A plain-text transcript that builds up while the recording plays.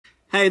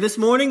Hey, this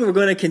morning we're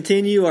going to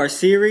continue our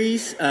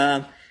series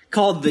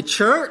called The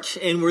Church,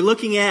 and we're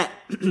looking at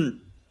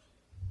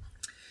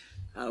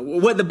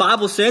what the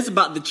Bible says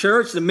about the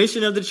church, the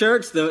mission of the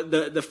church,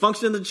 the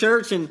function of the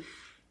church, and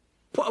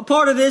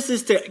part of this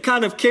is to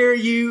kind of carry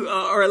you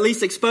or at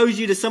least expose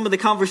you to some of the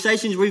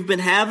conversations we've been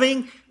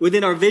having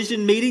within our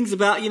vision meetings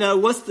about,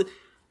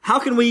 how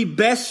can we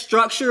best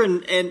structure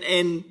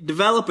and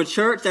develop a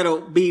church that'll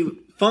be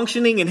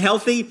functioning and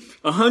healthy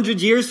 100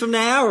 years from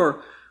now,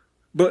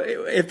 but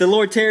if the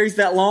Lord tarries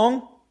that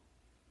long.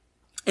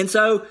 And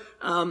so,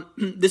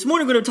 this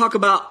morning we're going to talk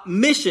about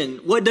mission.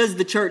 What does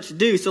the church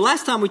do? So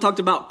last time we talked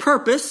about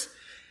purpose,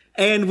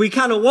 and we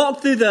kind of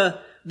walked through the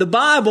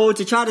Bible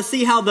to try to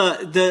see how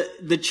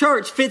the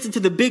church fits into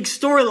the big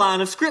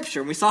storyline of Scripture.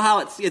 And we saw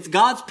how it's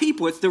God's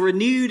people. It's the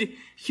renewed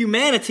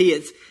humanity.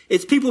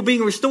 It's people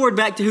being restored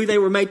back to who they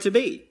were made to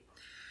be.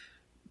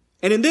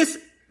 And in this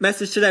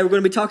message today, we're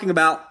going to be talking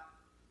about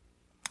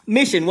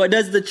mission. What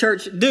does the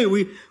church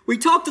do? We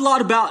talked a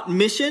lot about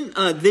mission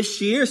this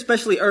year,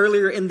 especially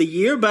earlier in the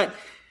year, but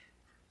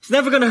it's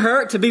never going to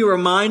hurt to be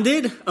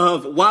reminded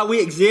of why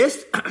we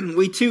exist.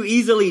 We too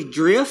easily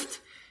drift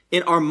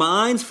in our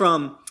minds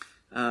from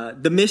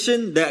the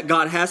mission that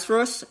God has for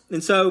us.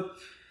 And so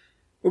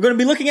we're going to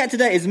be looking at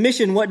today is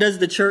mission. What does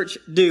the church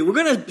do? We're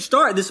going to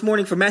start this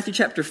morning from Matthew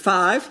chapter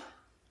 5.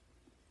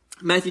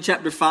 Matthew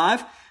chapter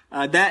 5.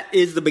 That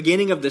is the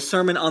beginning of the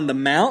Sermon on the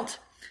Mount.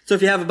 So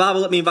if you have a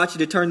Bible, let me invite you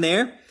to turn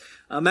there.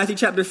 Matthew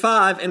chapter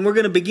 5, and we're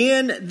going to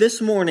begin this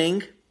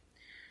morning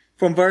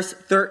from verse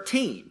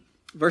 13.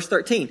 Verse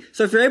 13.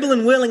 So if you're able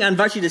and willing, I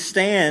invite you to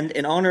stand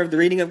in honor of the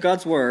reading of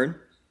God's Word.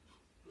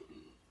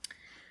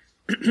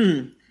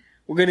 We're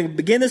going to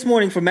begin this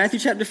morning from Matthew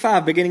chapter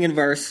 5, beginning in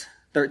verse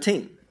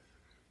 13.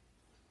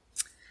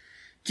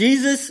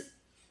 Jesus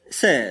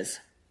says,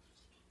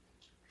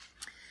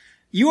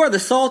 "You are the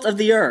salt of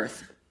the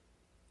earth,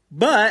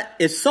 but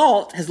if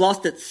salt has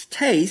lost its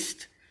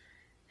taste,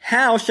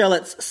 how shall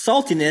its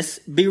saltiness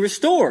be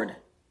restored?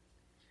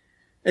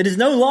 It is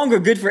no longer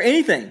good for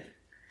anything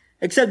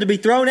except to be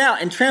thrown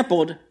out and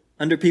trampled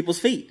under people's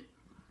feet.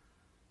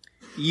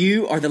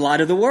 You are the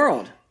light of the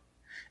world.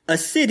 A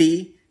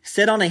city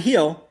set on a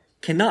hill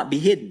cannot be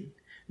hidden,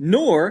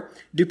 nor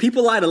do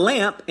people light a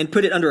lamp and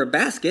put it under a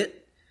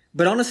basket,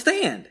 but on a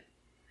stand,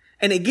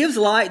 and it gives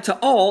light to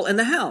all in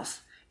the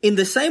house. In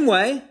the same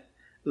way,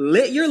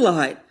 let your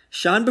light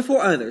shine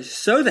before others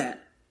so that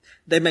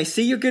they may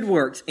see your good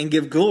works and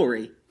give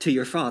glory to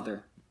your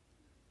Father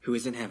who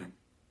is in heaven."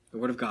 The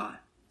Word of God.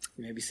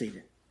 You may be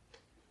seated.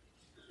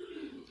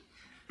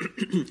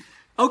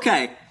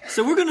 Okay,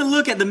 so we're going to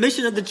look at the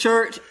mission of the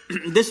church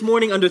this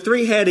morning under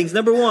three headings.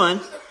 Number one,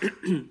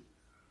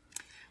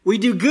 we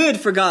do good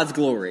for God's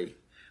glory.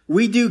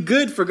 We do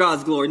good for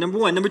God's glory. Number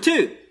one. Number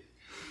two,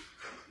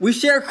 we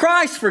share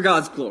Christ for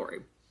God's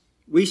glory.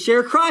 We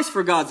share Christ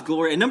for God's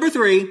glory. And number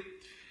three,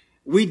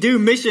 we do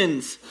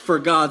missions for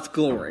God's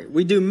glory.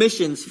 We do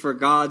missions for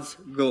God's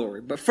glory.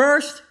 But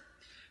first,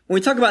 when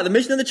we talk about the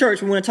mission of the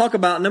church, we want to talk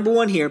about number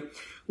one here.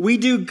 We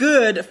do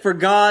good for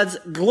God's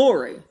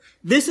glory.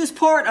 This is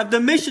part of the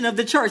mission of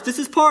the church. This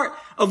is part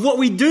of what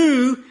we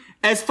do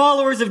as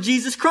followers of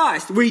Jesus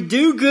Christ. We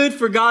do good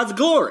for God's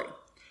glory.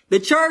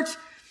 The church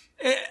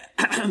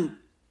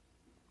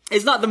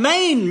is not the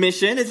main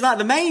mission. It's not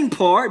the main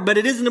part, but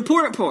it is an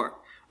important part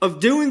of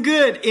doing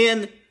good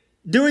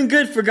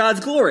for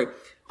God's glory.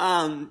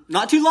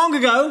 Not too long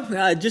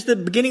ago, just the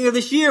beginning of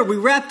this year, we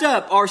wrapped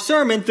up our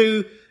sermon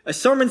through a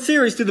sermon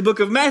series through the book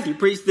of Matthew,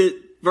 preached it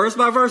verse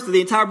by verse through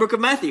the entire book of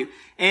Matthew.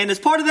 And as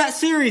part of that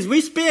series, we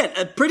spent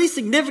a pretty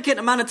significant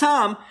amount of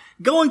time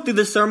going through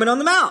the Sermon on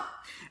the Mount.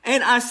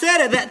 And I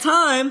said at that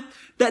time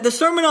that the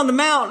Sermon on the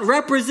Mount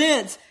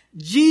represents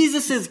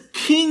Jesus'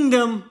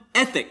 kingdom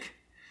ethic.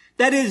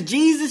 That is,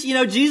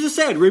 Jesus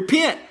said,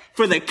 "Repent,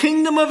 for the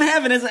kingdom of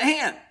heaven is at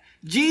hand."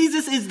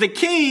 Jesus is the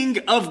king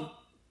of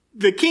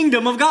the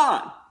kingdom of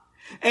God.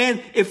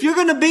 And if you're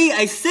going to be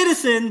a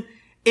citizen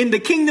in the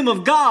kingdom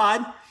of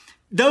God,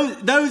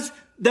 the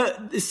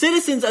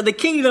citizens of the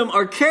kingdom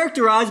are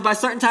characterized by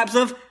certain types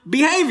of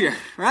behavior,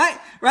 right?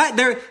 Right?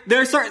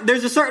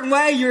 There's a certain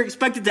way you're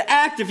expected to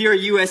act if you're a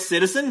U.S.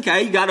 citizen,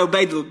 okay? You got to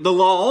obey the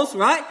laws,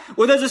 right?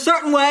 Well, there's a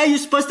certain way you're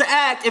supposed to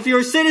act if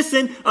you're a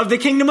citizen of the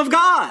kingdom of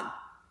God.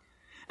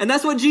 And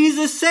that's what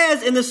Jesus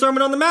says in the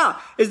Sermon on the Mount,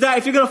 is that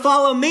if you're going to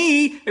follow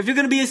me, if you're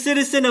going to be a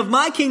citizen of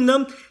my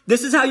kingdom,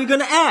 this is how you're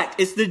going to act.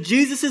 It's the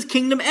Jesus'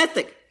 kingdom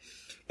ethic.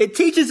 It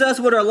teaches us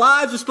what our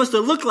lives are supposed to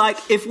look like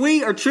if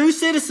we are true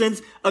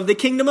citizens of the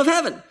kingdom of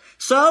heaven.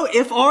 So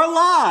if our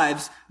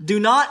lives do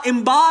not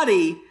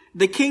embody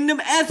the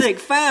kingdom ethic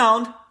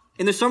found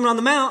in the Sermon on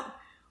the Mount,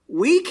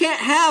 we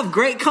can't have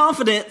great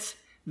confidence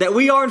that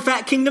we are in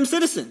fact kingdom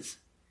citizens,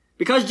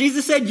 because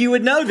Jesus said you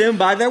would know them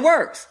by their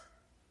works.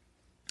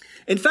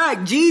 In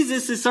fact,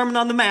 Jesus' Sermon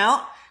on the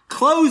Mount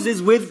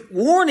closes with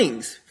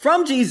warnings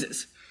from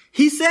Jesus.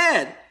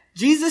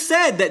 Jesus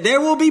said that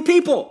there will be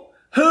people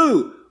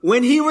who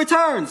when he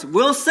returns,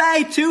 will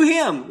say to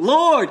him,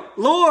 Lord,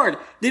 Lord,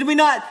 did we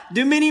not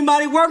do many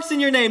mighty works in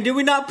your name? Did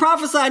we not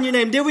prophesy in your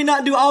name? Did we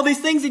not do all these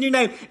things in your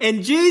name?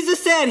 And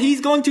Jesus said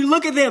he's going to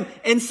look at them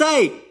and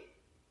say,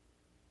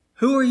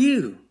 who are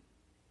you?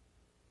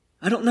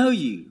 I don't know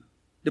you.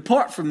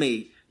 Depart from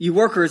me, you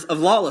workers of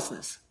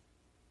lawlessness.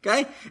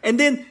 Okay? And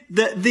then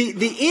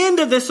the end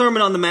of the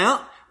Sermon on the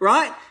Mount,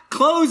 right,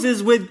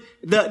 closes with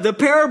the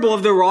parable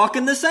of the rock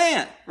and the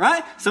sand,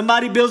 right?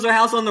 Somebody builds their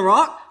house on the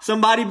rock.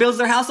 Somebody builds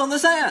their house on the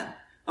sand.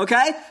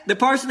 Okay? The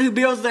person who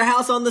builds their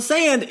house on the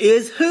sand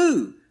is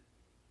who?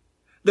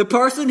 The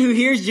person who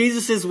hears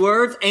Jesus'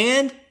 words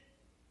and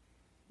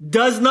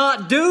does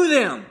not do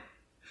them.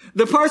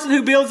 The person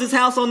who builds his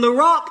house on the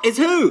rock is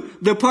who?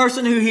 The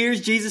person who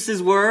hears Jesus'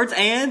 words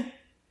and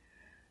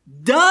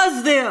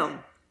does them.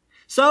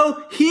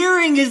 So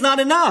hearing is not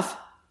enough,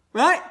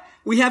 right?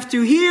 We have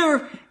to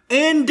hear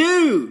and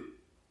do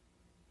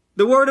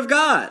the word of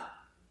God.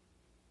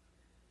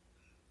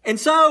 And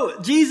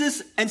so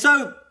Jesus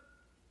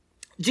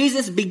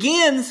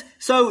begins,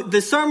 so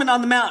the Sermon on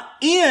the Mount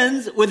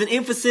ends with an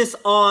emphasis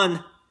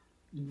on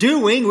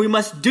doing. We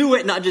must do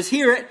it, not just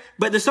hear it.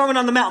 But the Sermon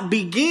on the Mount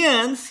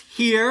begins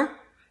here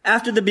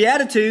after the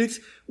Beatitudes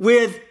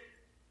with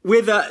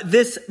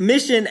this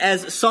mission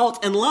as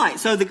salt and light.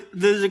 So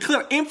there's a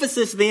clear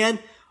emphasis then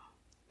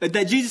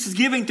that Jesus is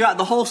giving throughout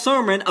the whole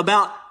sermon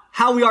about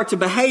how we are to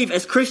behave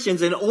as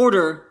Christians in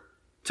order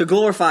to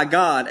glorify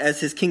God as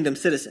his kingdom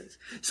citizens.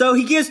 So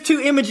he gives two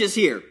images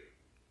here.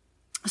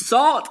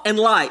 Salt and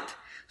light.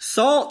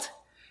 Salt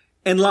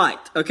and light,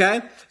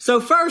 okay? So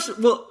first,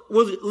 we'll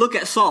look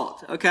at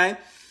salt, okay?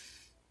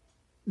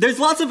 There's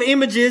lots of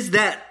images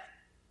that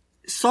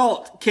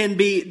salt can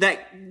be,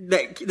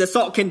 that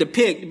salt can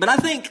depict, but I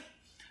think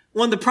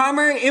one of the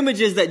primary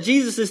images that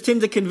Jesus is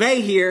tend to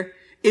convey here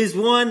is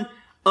one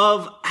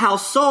of how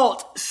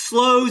salt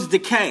slows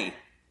decay.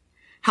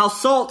 How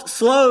salt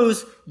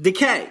slows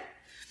decay.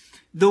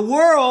 The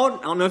world,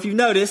 I don't know if you've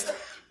noticed,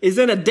 is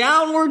in a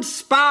downward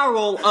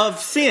spiral of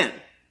sin,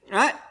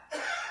 right?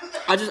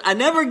 I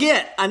never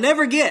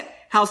get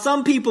how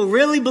some people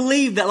really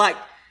believe that like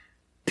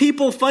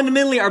people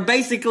fundamentally are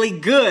basically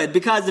good,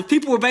 because if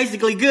people were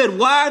basically good,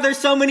 why are there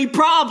so many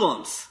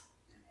problems?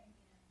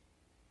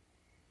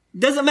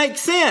 Doesn't make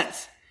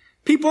sense.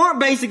 People aren't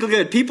basically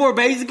good. People are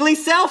basically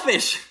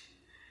selfish.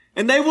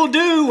 And they will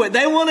do what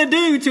they want to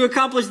do to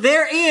accomplish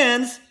their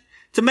ends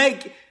to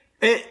make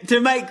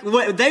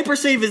what they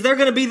perceive as they're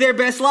going to be their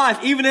best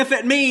life, even if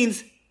it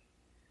means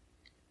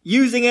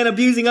using and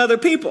abusing other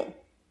people.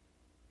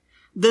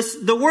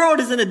 The world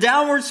is in a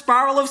downward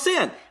spiral of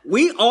sin.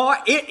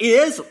 It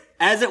is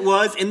as it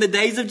was in the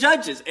days of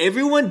Judges.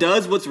 Everyone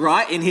does what's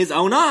right in his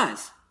own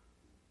eyes.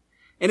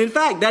 And in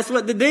fact, that's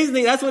what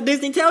Disney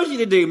tells you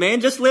to do,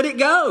 man. Just let it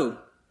go.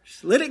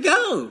 Just let it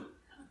go.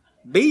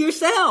 Be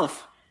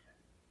yourself.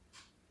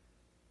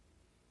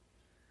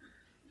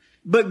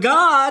 But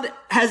God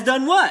has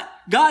done what?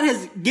 God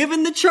has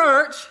given the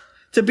church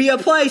to be a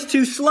place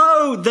to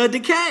slow the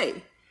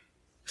decay.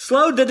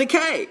 Slow the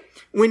decay.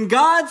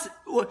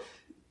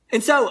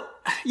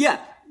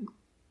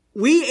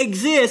 We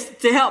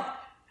exist to help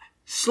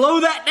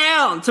slow that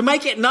down, to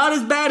make it not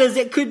as bad as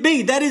it could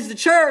be. That is the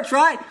church,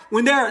 right?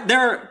 When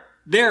there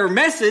are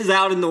messes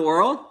out in the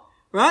world,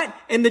 right?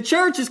 And the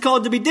church is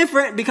called to be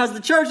different, because the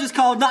church is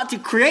called not to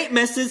create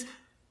messes,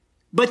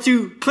 but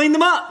to clean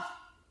them up.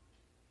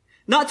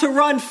 Not to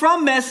run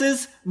from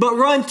messes, but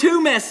run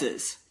to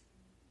messes.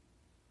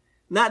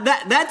 Now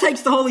that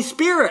takes the Holy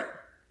Spirit.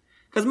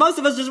 Because most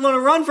of us just want to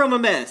run from a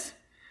mess.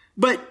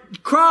 But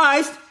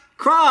Christ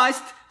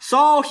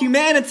saw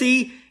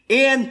humanity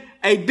in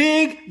a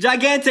big,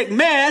 gigantic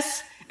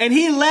mess, and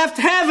he left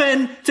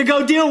heaven to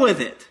go deal with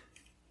it.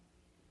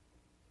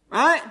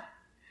 Right?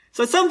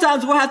 So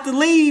sometimes we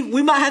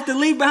might have to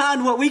leave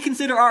behind what we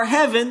consider our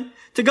heaven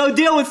to go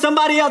deal with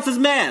somebody else's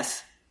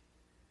mess.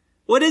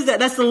 What is that?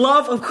 That's the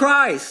love of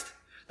Christ.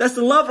 That's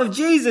the love of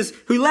Jesus,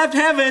 who left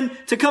heaven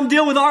to come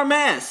deal with our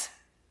mess.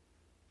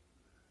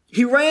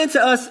 He ran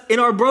to us in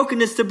our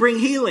brokenness to bring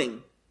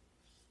healing.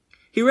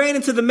 He ran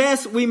into the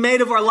mess we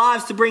made of our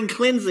lives to bring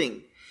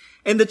cleansing.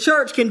 And the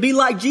church can be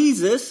like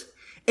Jesus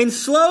and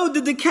slow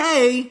the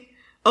decay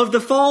of a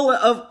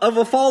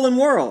fallen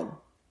world.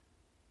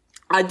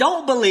 I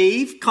don't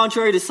believe,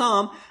 contrary to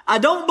some, I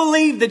don't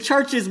believe the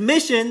church's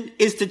mission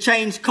is to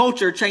change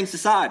culture, change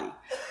society.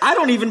 I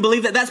don't even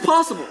believe that that's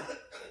possible.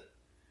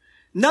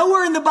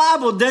 Nowhere in the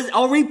Bible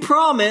are we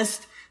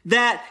promised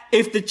that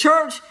if the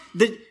church,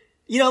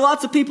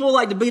 lots of people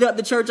like to beat up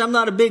the church. I'm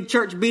not a big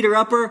church beater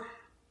upper.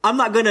 I'm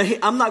not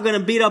gonna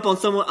beat up on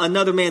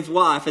another man's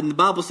wife. And the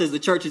Bible says the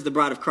church is the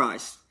bride of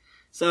Christ.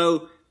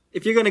 So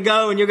if you're gonna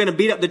go and you're gonna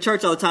beat up the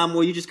church all the time,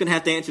 well, you're just gonna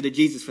have to answer to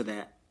Jesus for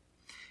that.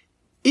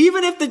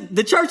 Even if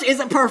the church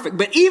isn't perfect,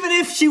 but even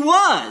if she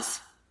was,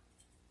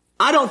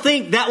 I don't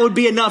think that would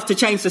be enough to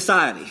change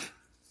society.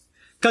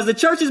 Because the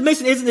church's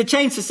mission isn't to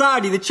change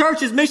society. The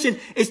church's mission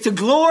is to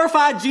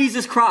glorify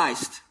Jesus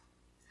Christ.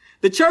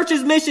 The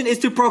church's mission is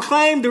to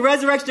proclaim the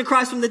resurrection of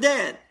Christ from the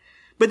dead.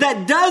 But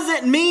that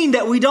doesn't mean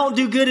that we don't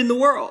do good in the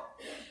world.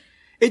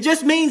 It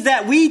just means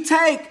that we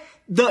take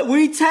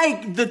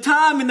the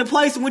time and the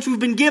place in which we've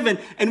been given,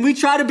 and we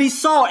try to be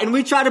salt and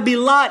we try to be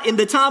light in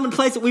the time and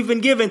place that we've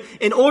been given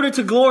in order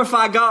to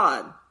glorify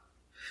God.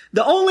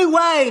 The only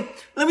way,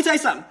 let me tell you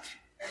something.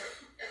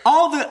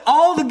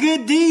 All the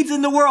good deeds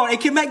in the world,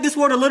 it can make this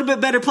world a little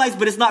bit better place,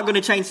 but it's not going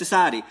to change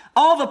society.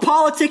 All the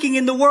politicking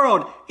in the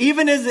world,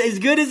 even as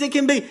good as it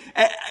can be,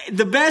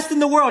 the best in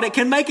the world, it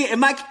can make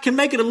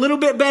it a little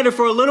bit better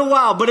for a little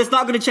while, but it's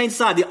not going to change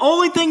society. The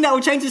only thing that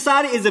would change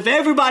society is if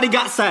everybody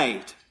got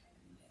saved.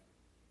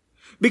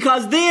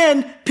 Because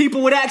then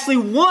people would actually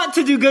want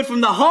to do good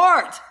from the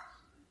heart.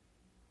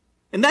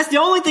 And that's the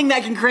only thing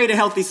that can create a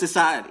healthy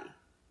society.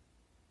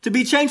 To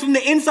be changed from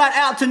the inside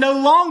out, to no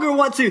longer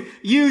want to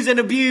use and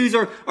abuse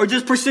or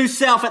just pursue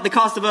self at the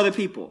cost of other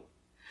people.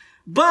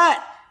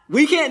 But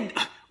we can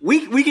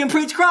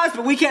preach Christ,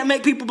 but we can't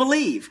make people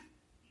believe.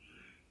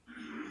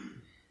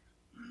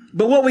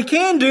 But what we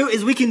can do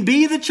is we can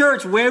be the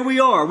church where we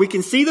are. We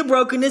can see the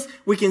brokenness.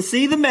 We can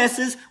see the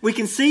messes. We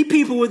can see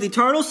people with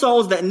eternal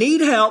souls that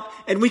need help,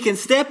 and we can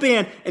step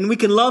in and we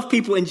can love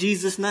people in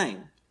Jesus'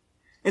 name.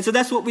 And so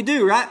that's what we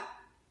do, right?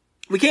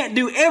 We can't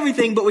do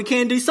everything, but we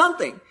can do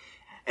something.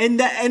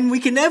 And we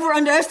can never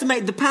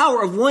underestimate the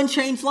power of one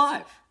changed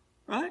life,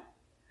 right?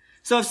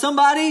 So if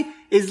somebody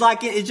is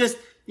like, it's just,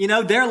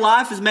 their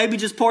life is maybe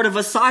just part of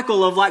a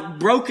cycle of like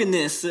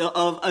brokenness,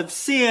 of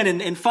sin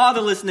and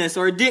fatherlessness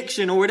or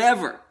addiction or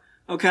whatever,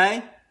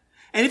 okay?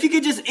 And if you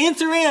could just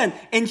enter in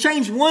and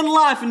change one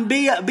life and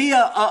be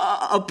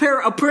a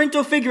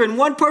parental figure in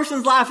one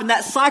person's life, and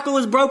that cycle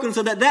is broken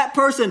so that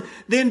person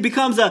then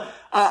becomes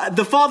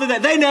the father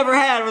that they never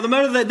had or the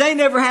mother that they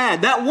never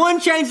had. That one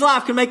changed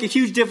life can make a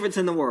huge difference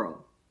in the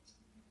world.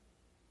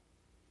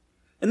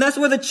 And that's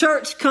where the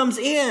church comes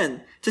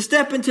in, to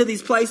step into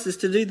these places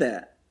to do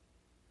that.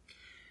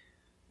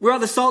 We are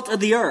the salt of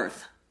the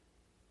earth.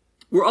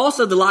 We're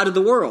also the light of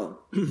the world.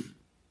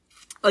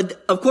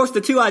 Of course,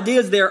 the two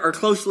ideas there are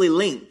closely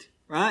linked,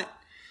 right?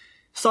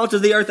 Salt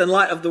of the earth and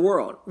light of the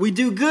world. We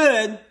do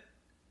good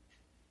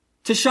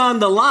to shine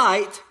the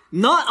light,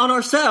 not on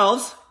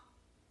ourselves,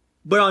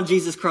 but on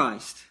Jesus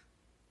Christ.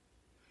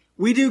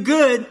 We do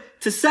good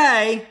to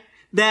say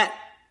that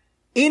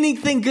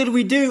anything good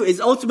we do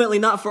is ultimately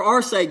not for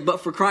our sake,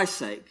 but for Christ's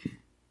sake.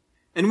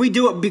 And we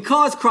do it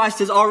because Christ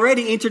has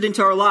already entered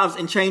into our lives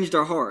and changed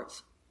our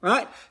hearts,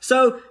 right?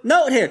 So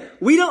note here,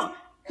 we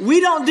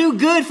don't do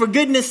good for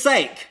goodness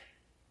sake.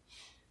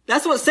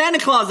 That's what Santa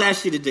Claus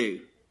asked you to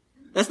do.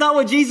 That's not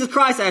what Jesus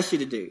Christ asked you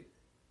to do.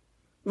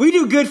 We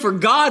do good for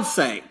God's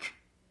sake,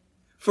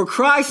 for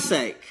Christ's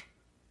sake.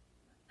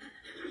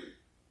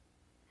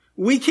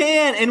 We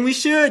can and we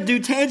should do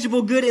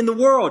tangible good in the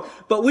world,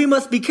 but we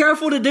must be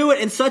careful to do it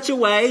in such a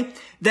way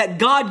that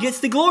God gets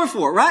the glory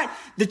for it, right?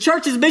 The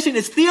church's mission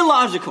is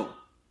theological,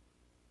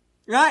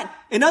 right?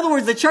 In other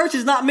words, the church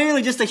is not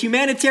merely just a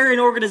humanitarian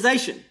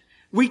organization.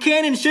 We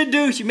can and should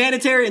do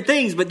humanitarian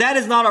things, but that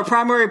is not our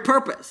primary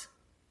purpose.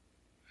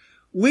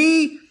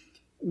 We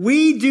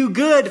do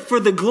good for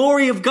the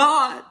glory of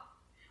God.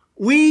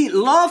 We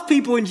love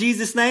people in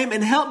Jesus' name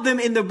and help them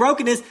in the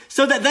brokenness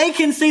so that they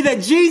can see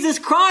that Jesus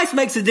Christ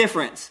makes a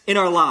difference in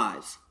our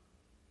lives.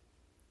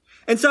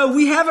 And so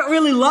we haven't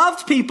really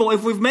loved people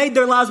if we've made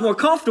their lives more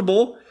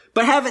comfortable,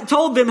 but haven't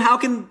told them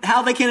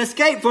how they can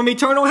escape from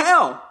eternal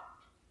hell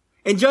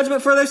and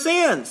judgment for their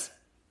sins.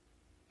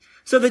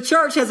 So the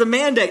church has a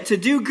mandate to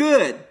do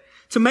good,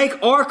 to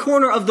make our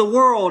corner of the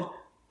world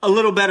a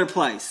little better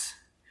place,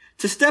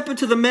 to step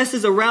into the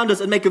messes around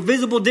us and make a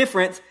visible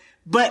difference,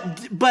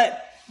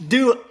 but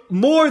do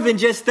more than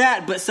just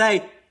that, but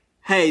say,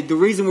 hey, the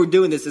reason we're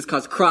doing this is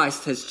because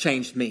Christ has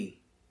changed me,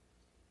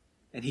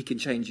 and he can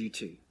change you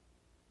too.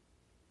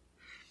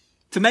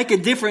 To make a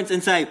difference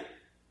and say,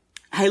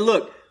 hey,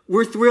 look,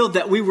 we're thrilled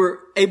that we were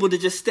able to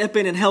just step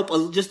in and help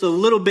just a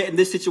little bit in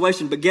this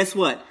situation, but guess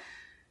what?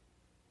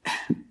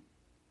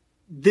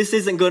 This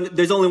isn't going to,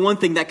 there's only one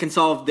thing that can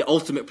solve the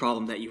ultimate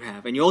problem that you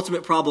have. And your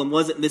ultimate problem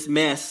wasn't this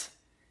mess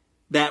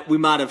that we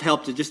might have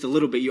helped just a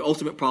little bit. Your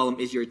ultimate problem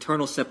is your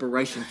eternal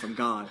separation from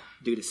God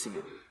due to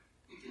sin.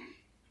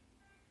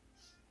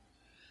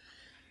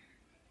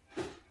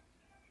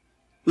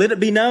 Let it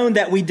be known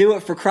that we do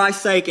it for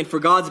Christ's sake and for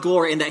God's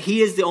glory, and that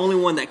he is the only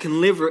one that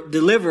can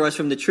deliver us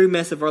from the true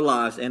mess of our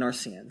lives and our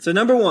sin. So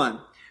number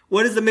one,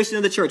 what is the mission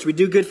of the church? We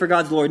do good for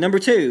God's glory. Number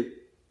two,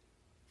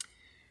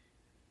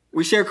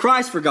 we share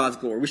Christ for God's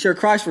glory. We share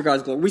Christ for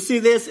God's glory. We see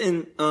this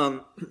in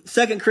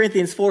 2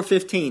 Corinthians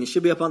 4:15. It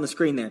should be up on the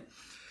screen there.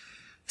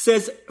 It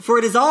says, for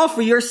it is all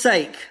for your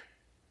sake,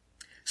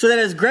 so that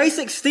as grace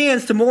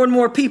extends to more and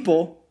more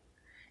people,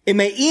 it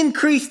may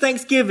increase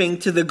thanksgiving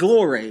to the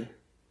glory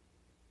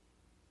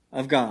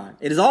of God.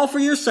 It is all for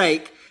your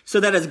sake, so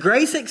that as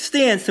grace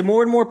extends to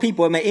more and more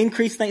people, it may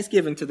increase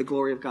thanksgiving to the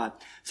glory of God.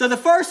 So the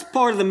first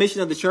part of the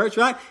mission of the church,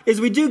 right,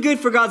 is we do good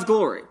for God's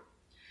glory.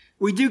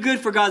 We do good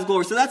for God's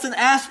glory. So that's an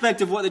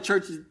aspect of what the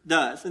church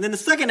does. And then the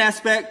second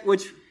aspect,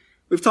 which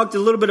we've talked a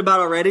little bit about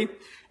already,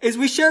 is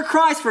we share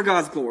Christ for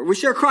God's glory. We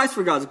share Christ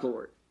for God's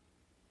glory.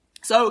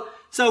 So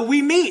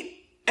we meet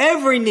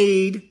every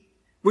need.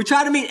 We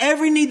try to meet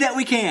every need that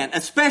we can,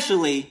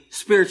 especially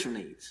spiritual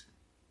needs,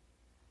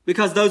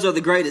 because those are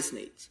the greatest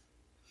needs.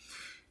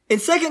 In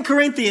 2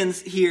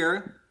 Corinthians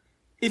here,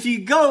 if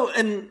you go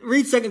and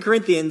read 2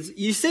 Corinthians,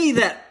 you see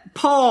that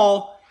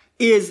Paul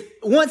is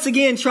once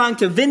again trying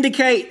to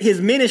vindicate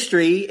his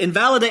ministry and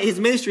validate his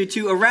ministry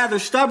to a rather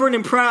stubborn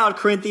and proud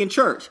Corinthian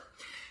church.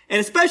 And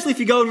especially if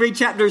you go and read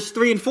chapters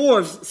 3 and 4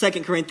 of 2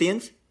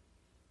 Corinthians,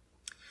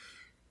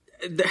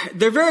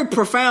 they're very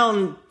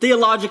profound,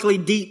 theologically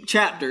deep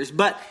chapters,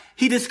 but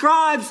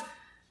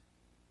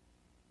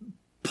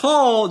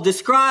Paul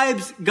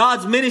describes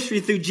God's ministry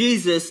through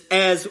Jesus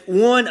as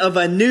one of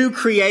a new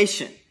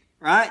creation,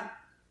 right?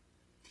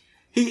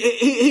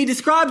 He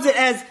describes it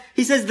as,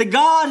 he says, the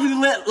God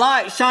who let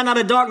light shine out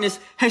of darkness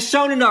has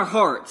shone in our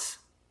hearts,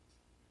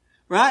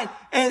 right?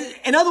 And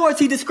in other words,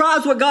 he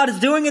describes what God is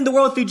doing in the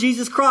world through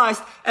Jesus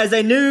Christ as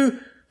a new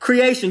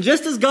creation.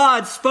 Just as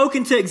God spoke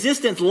into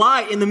existence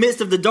light in the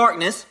midst of the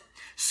darkness,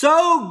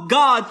 so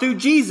God, through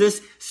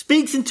Jesus,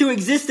 speaks into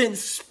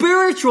existence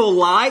spiritual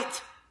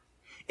light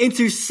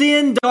into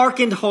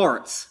sin-darkened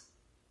hearts.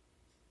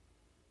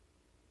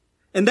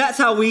 And that's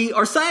how we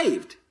are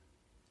saved.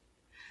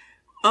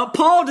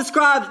 Paul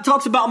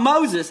talks about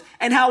Moses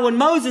and how when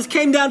Moses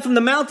came down from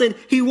the mountain,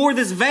 he wore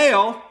this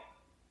veil,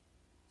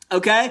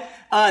 okay,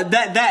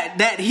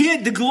 that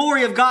hid the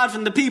glory of God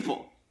from the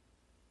people.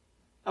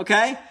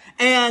 Okay?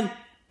 And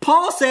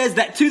Paul says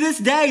that to this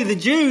day, the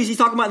Jews, he's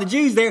talking about the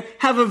Jews there,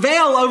 have a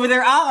veil over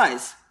their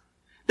eyes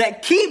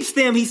that keeps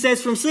them, he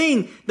says, from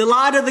seeing the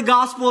light of the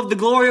gospel of the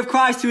glory of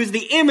Christ, who is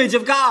the image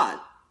of God.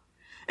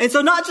 And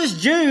so not just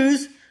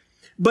Jews,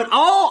 but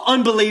all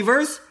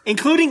unbelievers,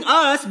 including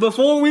us,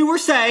 before we were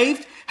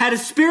saved, had a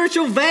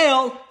spiritual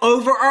veil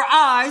over our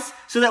eyes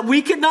so that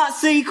we could not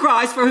see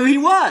Christ for who he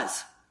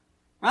was.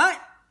 Right?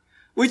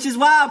 Which is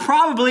why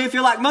probably, if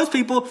you're like most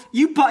people,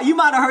 you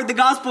might have heard the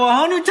gospel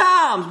 100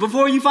 times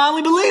before you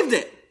finally believed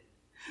it.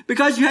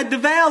 Because you had the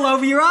veil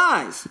over your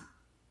eyes.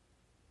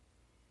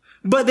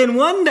 But then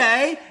one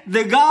day,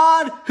 the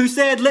God who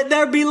said, let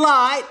there be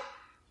light,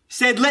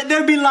 said, let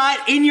there be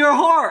light in your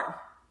heart.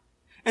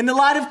 And the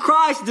light of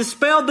Christ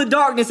dispelled the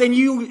darkness, and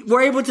you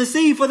were able to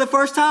see for the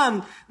first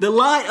time the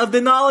light of the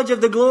knowledge of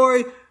the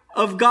glory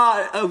of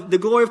God, of the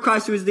glory of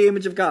Christ, who is the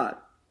image of God.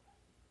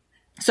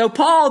 So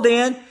Paul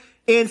then,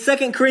 in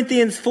 2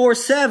 Corinthians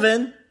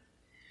 4:7,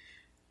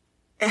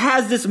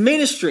 has this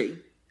ministry,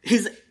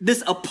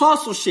 this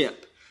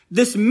apostleship,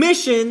 this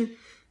mission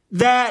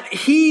that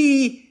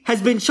he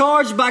has been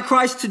charged by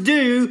Christ to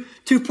do,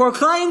 to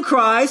proclaim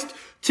Christ,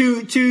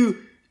 to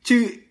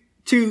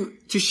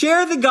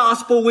share the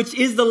gospel, which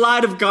is the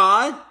light of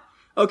God.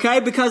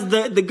 Okay, because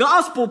the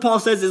gospel, Paul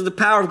says, is the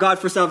power of God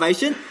for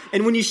salvation.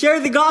 And when you share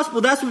the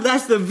gospel,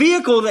 that's the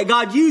vehicle that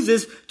God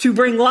uses to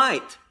bring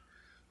light.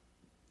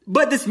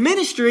 But this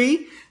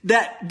ministry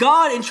that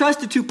God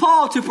entrusted to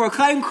Paul to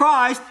proclaim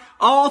Christ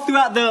all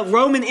throughout the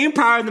Roman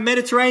Empire and the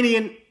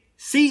Mediterranean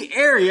Sea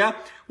area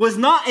was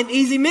not an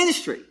easy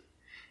ministry.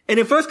 And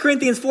in 1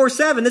 Corinthians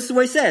 4:7, this is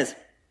what he says.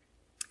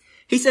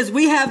 He says,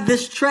 we have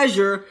this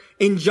treasure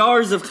in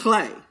jars of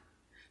clay.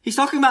 He's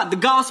talking about the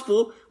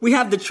gospel. We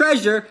have the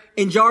treasure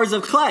in jars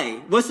of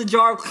clay. What's the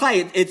jar of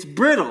clay? It's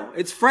brittle.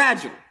 It's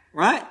fragile,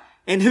 right?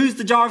 And who's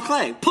the jar of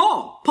clay?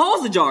 Paul.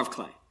 Paul's the jar of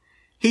clay.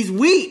 He's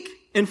weak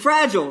and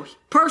fragile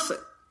person.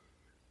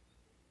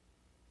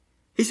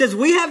 He says,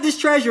 we have this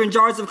treasure in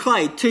jars of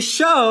clay to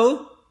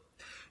show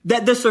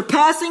that the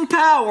surpassing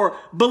power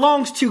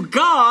belongs to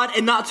God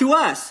and not to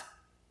us.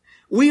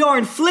 We are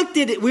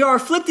afflicted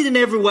in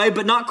every way,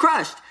 but not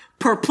crushed.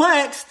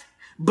 Perplexed,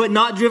 but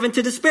not driven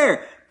to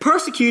despair.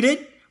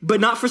 Persecuted, but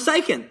not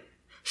forsaken.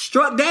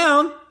 Struck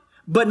down,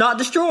 but not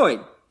destroyed.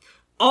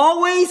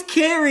 Always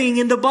carrying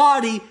in the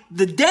body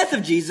the death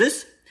of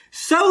Jesus,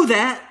 so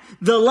that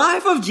the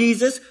life of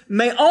Jesus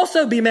may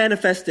also be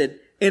manifested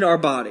in our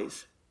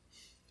bodies.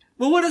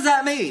 Well, what does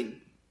that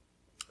mean?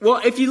 Well,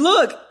 if you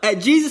look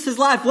at Jesus'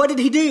 life, what did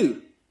he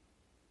do?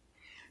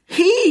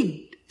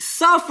 He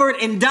suffered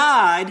and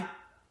died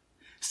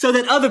so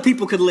that other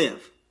people could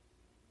live.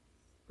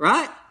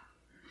 Right?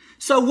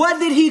 So what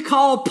did he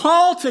call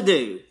Paul to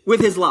do with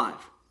his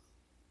life?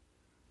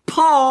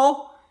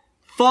 Paul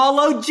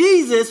followed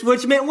Jesus,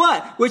 which meant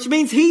what? Which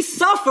means he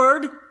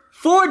suffered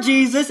for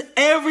Jesus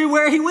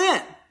everywhere he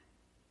went.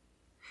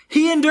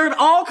 He endured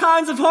all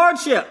kinds of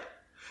hardship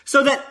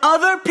so that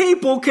other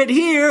people could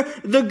hear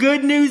the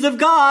good news of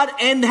God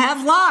and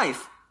have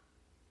life.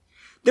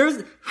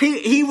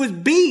 He was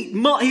beat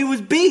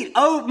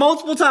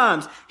multiple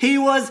times. He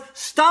was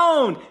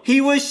stoned. He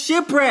was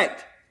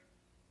shipwrecked.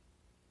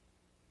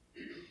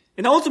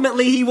 And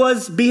ultimately he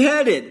was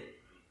beheaded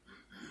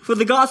for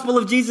the gospel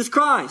of Jesus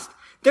Christ.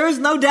 There is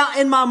no doubt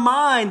in my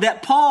mind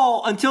that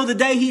Paul, until the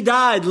day he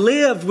died,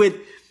 lived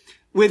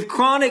with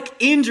chronic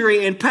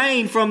injury and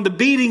pain from the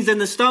beatings and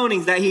the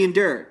stonings that he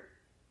endured.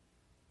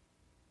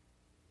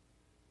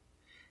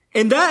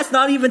 And that's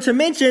not even to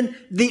mention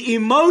the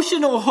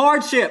emotional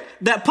hardship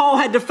that Paul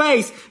had to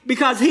face,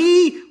 because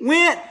he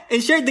went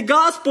and shared the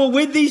gospel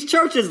with these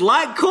churches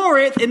like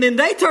Corinth, and then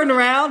they turned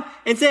around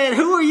and said,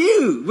 "Who are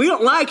you? We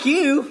don't like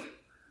you.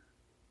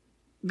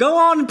 Go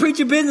on and preach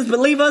your business, but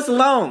leave us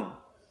alone."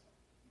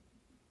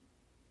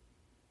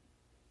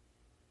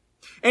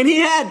 And he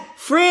had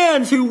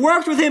friends who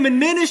worked with him in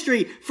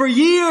ministry for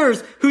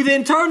years who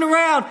then turned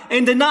around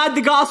and denied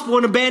the gospel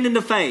and abandoned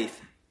the faith.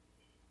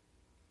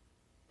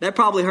 That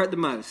probably hurt the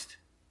most.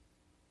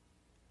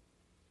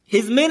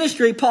 His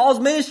ministry, Paul's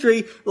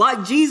ministry,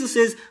 like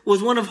Jesus's,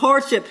 was one of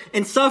hardship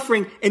and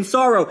suffering and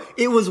sorrow.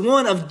 It was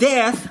one of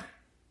death,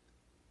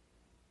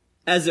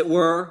 as it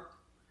were,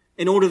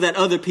 in order that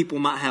other people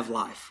might have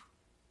life.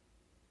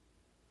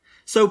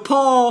 So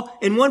Paul,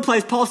 in one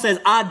place, Paul says,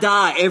 "I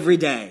die every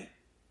day."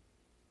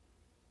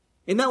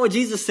 Isn't that what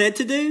Jesus said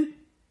to do?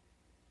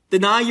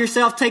 Deny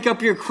yourself, take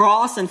up your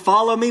cross, and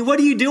follow me. What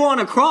do you do on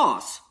a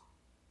cross?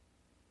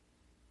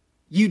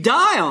 You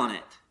die on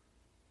it.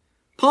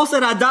 Paul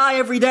said, "I die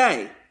every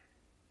day."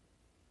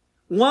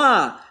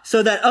 Why?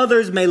 So that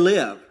others may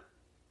live.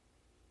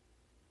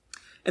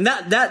 And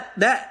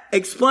that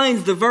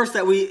explains the verse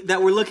that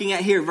we're looking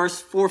at here, verse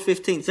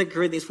 4:15, 2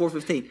 Corinthians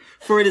 4:15.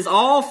 "For it is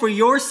all for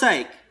your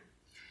sake.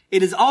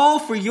 It is all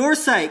for your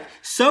sake,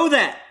 so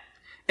that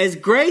as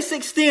grace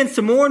extends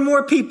to more and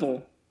more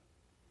people,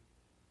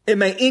 it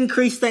may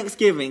increase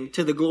thanksgiving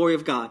to the glory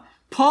of God."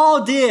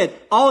 Paul did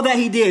all that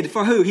he did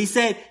for who? He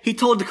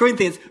told the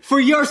Corinthians, "For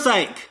your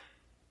sake.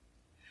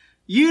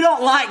 You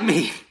don't like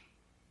me.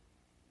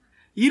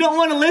 You don't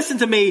want to listen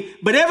to me,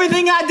 but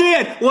everything I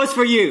did was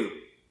for you.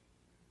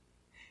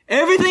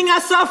 Everything I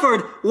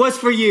suffered was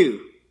for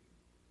you.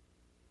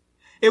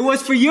 It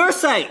was for your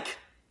sake.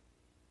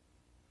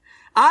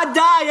 I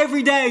die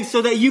every day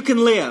so that you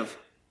can live,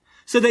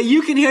 so that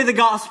you can hear the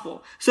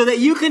gospel, so that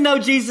you can know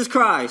Jesus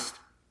Christ.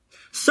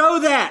 So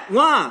that,"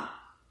 why?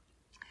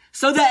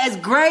 "So that as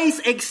grace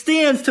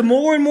extends to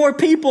more and more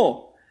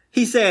people,"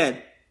 he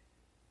said,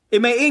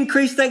 "it may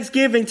increase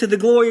thanksgiving to the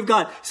glory of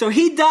God." So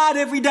he died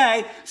every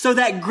day so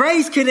that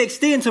grace can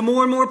extend to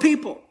more and more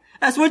people.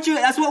 That's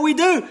what we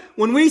do.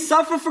 When we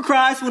suffer for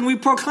Christ, when we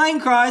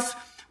proclaim Christ,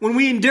 when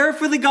we endure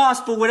for the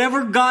gospel,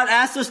 whatever God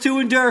asks us to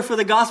endure for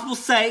the gospel's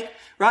sake,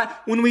 right?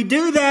 When we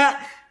do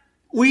that,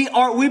 we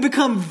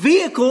become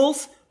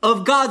vehicles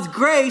of God's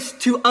grace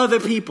to other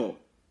people.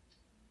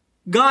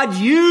 God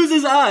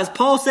uses us.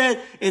 Paul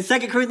said in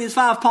 2 Corinthians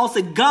 5, Paul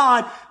said,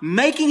 God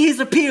making his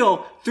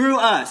appeal through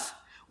us.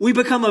 We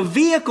become a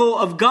vehicle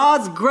of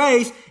God's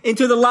grace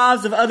into the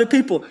lives of other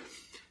people.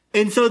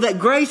 And so that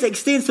grace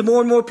extends to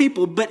more and more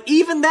people. But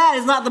even that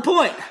is not the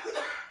point.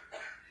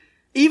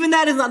 Even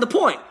that is not the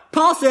point.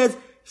 Paul says,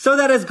 so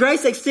that as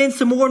grace extends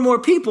to more and more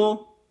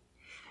people,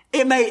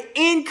 it may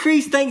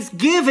increase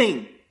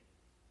thanksgiving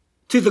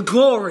to the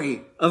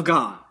glory of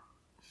God.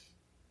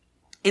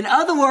 In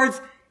other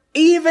words,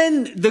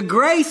 even the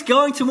grace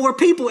going to more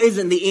people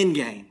isn't the end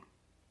game.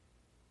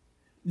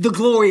 The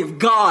glory of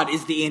God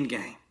is the end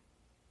game.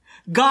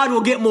 God will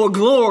get more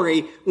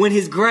glory when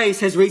his grace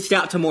has reached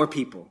out to more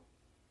people.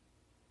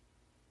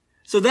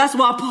 So that's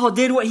why Paul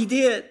did what he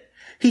did.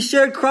 He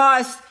shared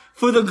Christ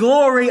for the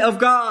glory of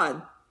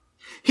God.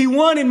 He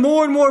wanted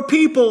more and more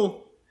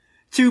people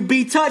to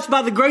be touched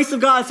by the grace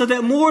of God so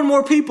that more and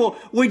more people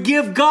would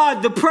give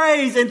God the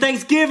praise and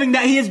thanksgiving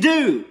that he is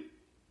due.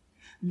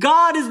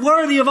 God is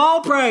worthy of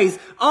all praise,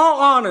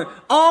 all honor,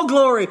 all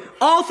glory,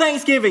 all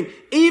thanksgiving.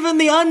 Even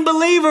the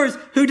unbelievers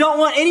who don't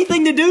want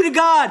anything to do to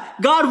God,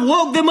 God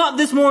woke them up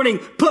this morning,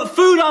 put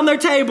food on their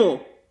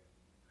table,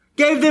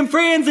 gave them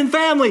friends and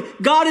family.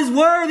 God is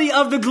worthy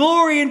of the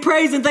glory and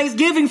praise and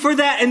thanksgiving for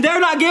that, and they're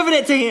not giving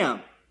it to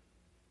him.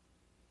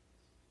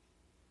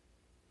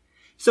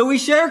 So we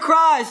share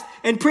Christ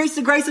and preach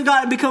the grace of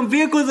God and become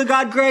vehicles of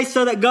God's grace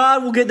so that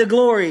God will get the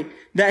glory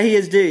that he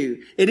is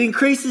due. It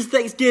increases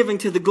thanksgiving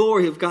to the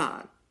glory of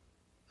God.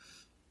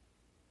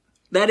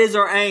 That is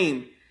our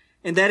aim,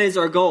 and that is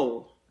our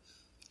goal.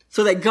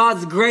 So that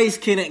God's grace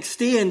can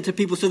extend to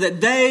people, so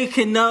that they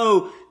can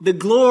know the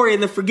glory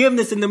and the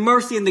forgiveness and the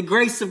mercy and the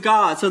grace of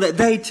God, so that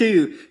they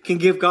too can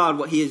give God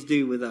what he is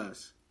due with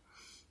us.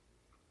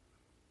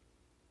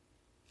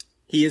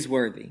 He is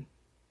worthy.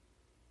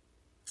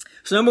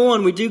 So number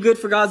one, we do good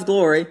for God's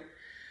glory.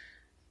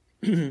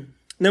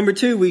 Number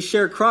two, we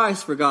share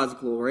Christ for God's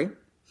glory.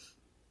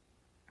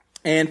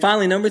 And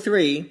finally, number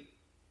three,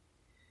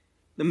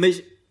 the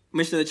mission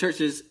of the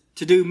church is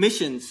to do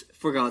missions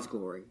for God's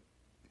glory.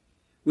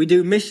 We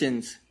do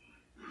missions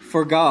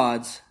for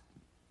God's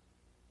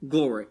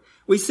glory.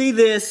 We see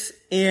this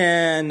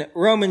in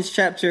Romans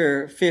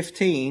chapter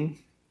 15,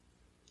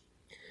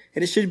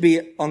 and it should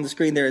be on the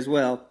screen there as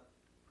well.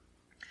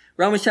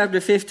 Romans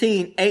chapter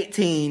 15,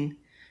 18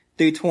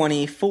 through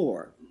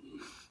 24.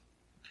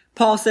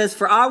 Paul says,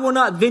 "For I will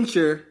not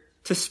venture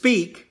to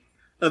speak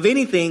of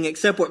anything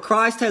except what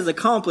Christ has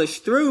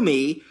accomplished through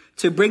me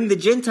to bring the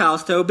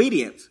Gentiles to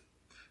obedience,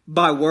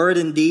 by word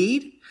and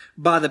deed,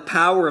 by the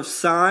power of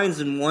signs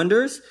and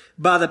wonders,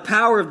 by the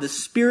power of the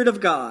Spirit of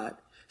God,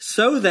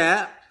 so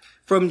that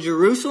from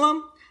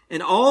Jerusalem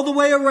and all the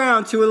way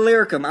around to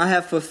Illyricum, I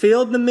have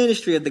fulfilled the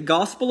ministry of the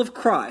gospel of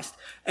Christ,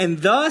 and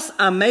thus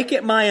I make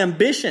it my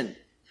ambition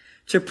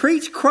to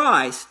preach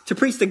Christ, to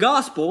preach the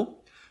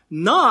gospel,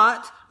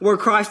 not where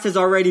Christ has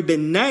already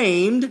been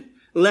named,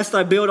 lest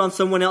I build on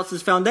someone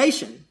else's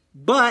foundation.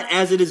 But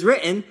as it is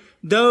written,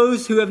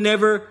 those who have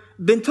never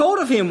been told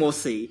of him will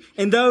see,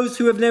 and those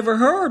who have never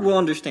heard will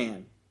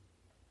understand.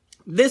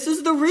 This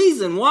is the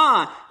reason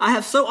why I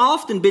have so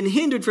often been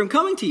hindered from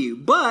coming to you.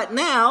 But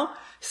now,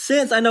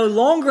 since I no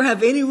longer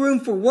have any room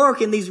for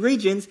work in these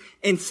regions,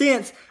 and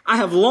since I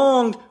have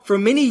longed for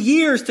many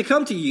years to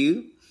come to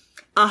you,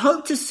 I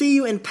hope to see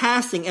you in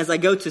passing as I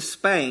go to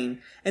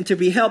Spain, and to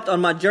be helped on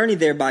my journey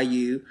there by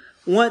you,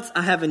 once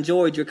I have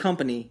enjoyed your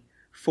company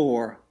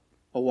for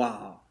a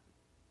while.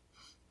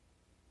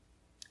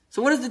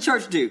 So what does the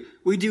church do?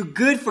 We do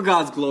good for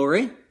God's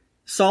glory,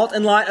 salt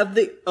and light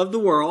of the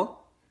world.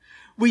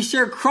 We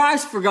share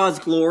Christ for God's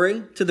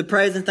glory, to the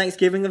praise and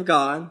thanksgiving of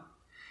God.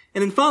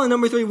 And then finally,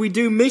 number 3, we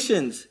do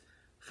missions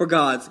for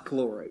God's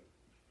glory.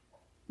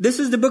 This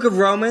is the book of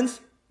Romans.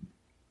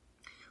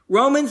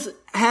 Romans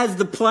has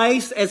the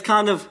place as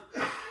kind of,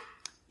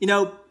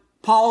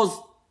 Paul's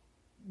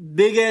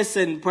biggest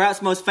and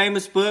perhaps most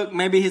famous book,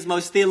 maybe his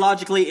most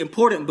theologically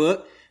important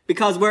book,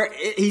 because where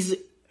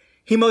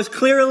he most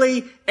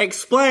clearly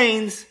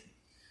explains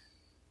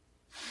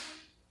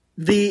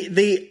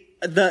the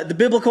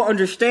biblical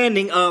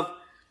understanding of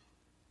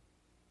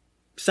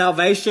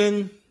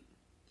salvation,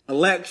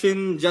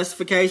 election,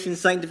 justification,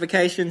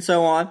 sanctification,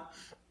 so on.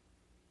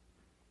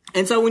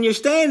 And so when you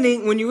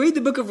read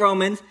the book of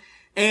Romans,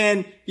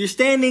 and you're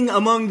standing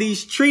among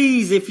these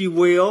trees, if you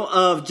will,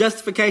 of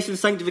justification,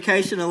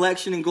 sanctification,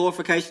 election, and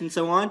glorification, and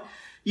so on,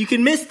 you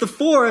can miss the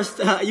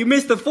forest. You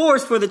miss the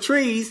forest for the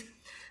trees.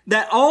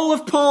 That all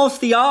of Paul's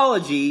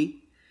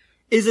theology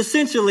is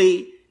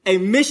essentially a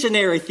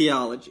missionary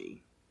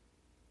theology.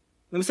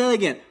 Let me say that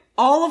again.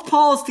 All of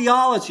Paul's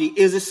theology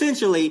is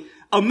essentially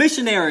a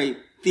missionary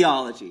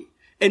theology.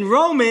 In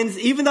Romans,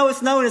 even though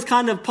it's known as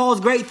kind of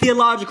Paul's great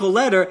theological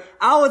letter,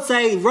 I would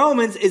say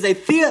Romans is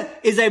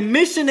a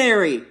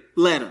missionary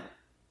letter.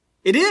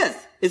 It is.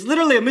 It's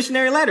literally a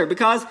missionary letter,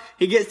 because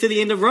he gets to the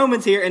end of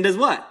Romans here and does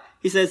what?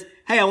 He says,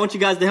 hey, I want you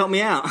guys to help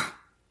me out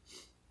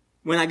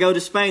when I go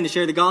to Spain to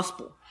share the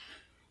gospel.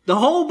 The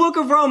whole book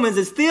of Romans,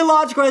 as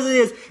theological as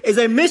it is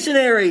a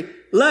missionary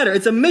letter.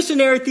 It's a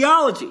missionary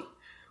theology.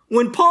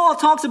 When Paul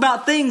talks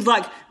about things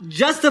like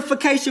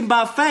justification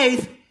by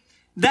faith,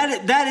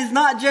 that is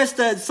not just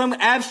some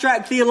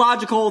abstract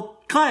theological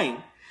claim.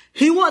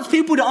 He wants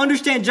people to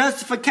understand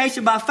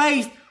justification by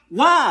faith.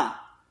 Why?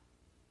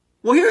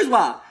 Well, here's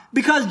why.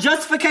 Because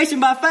justification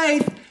by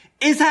faith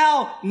is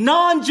how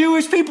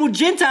non-Jewish people,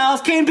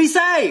 Gentiles, can be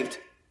saved.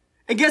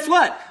 And guess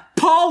what?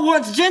 Paul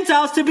wants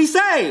Gentiles to be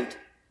saved.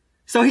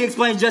 So he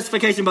explains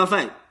justification by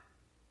faith.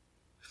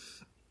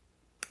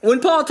 When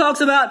Paul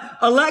talks about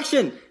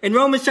election in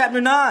Romans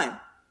chapter 9,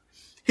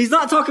 he's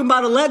not talking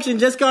about election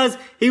just because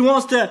he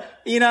wants to,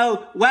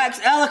 wax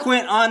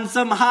eloquent on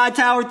some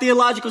high-tower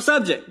theological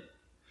subject.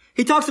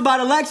 He talks about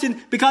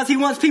election because he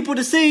wants people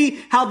to see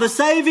how the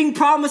saving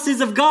promises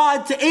of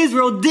God to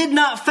Israel did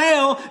not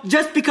fail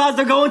just because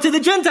they're going to the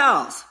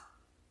Gentiles.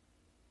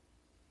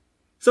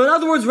 So in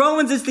other words,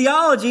 Romans is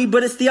theology,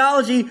 but it's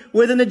theology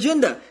with an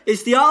agenda.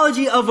 It's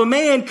theology of a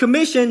man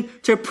commissioned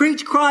to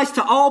preach Christ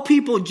to all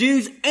people,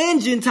 Jews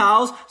and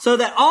Gentiles, so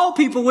that all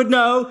people would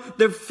know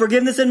the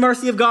forgiveness and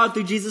mercy of God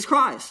through Jesus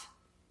Christ.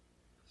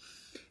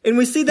 And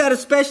we see that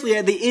especially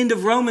at the end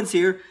of Romans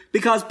here,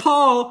 because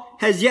Paul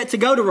has yet to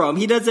go to Rome.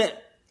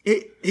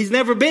 He's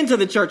never been to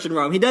the church in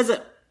Rome.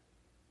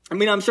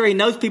 I'm sure he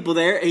knows people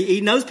there.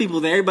 He knows people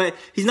there, but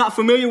he's not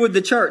familiar with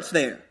the church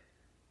there.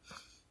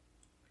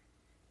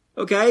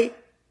 Okay?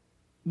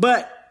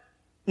 But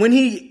when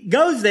he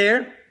goes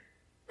there,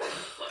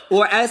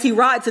 or as he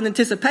writes in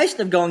anticipation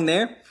of going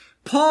there,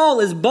 Paul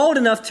is bold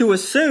enough to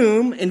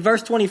assume in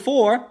verse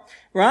 24,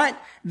 right,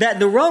 that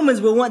the Romans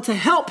will want to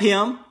help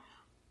him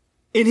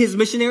in his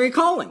missionary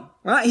calling,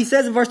 right? He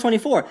says in verse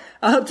 24,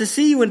 I hope to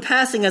see you in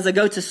passing as I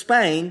go to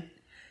Spain,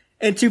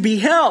 and to be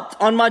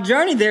helped on my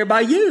journey there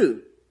by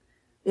you,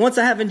 once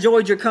I have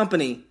enjoyed your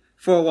company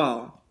for a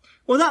while.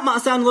 Well, that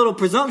might sound a little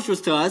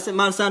presumptuous to us. It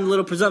might sound a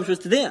little presumptuous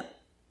to them.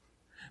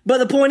 But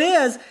the point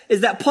is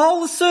that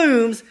Paul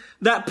assumes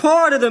that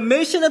part of the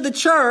mission of the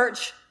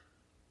church,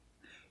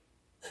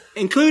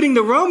 including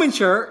the Roman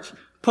church,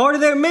 part of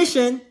their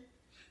mission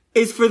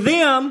is for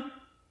them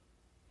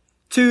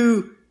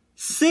to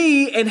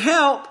see and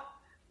help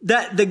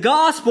that the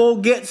gospel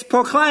gets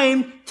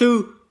proclaimed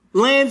to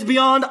lands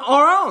beyond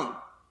our own.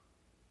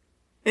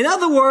 In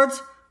other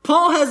words,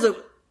 Paul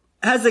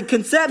has a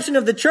conception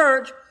of the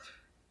church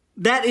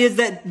that is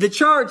that the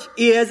church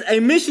is a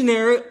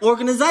missionary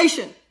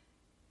organization.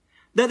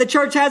 That the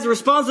church has a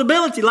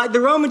responsibility, like the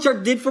Roman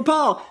church did for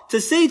Paul, to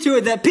see to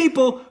it that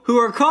people who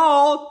are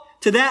called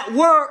to that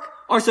work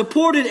are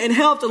supported and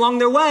helped along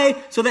their way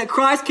so that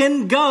Christ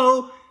can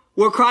go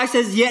where Christ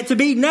has yet to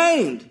be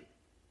named.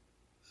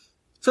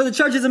 So the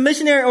church is a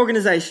missionary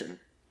organization.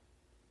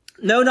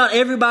 No, not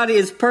everybody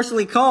is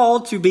personally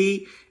called to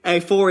be a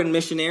foreign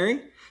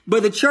missionary,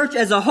 but the church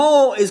as a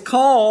whole is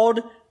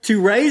called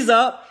to raise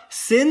up,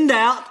 send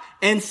out,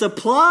 and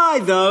supply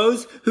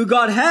those who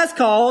God has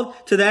called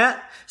to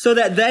that so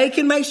that they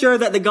can make sure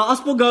that the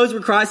gospel goes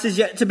where Christ is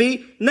yet to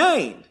be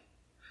named.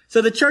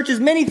 So the church is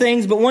many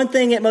things, but one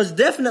thing it most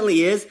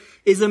definitely is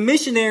a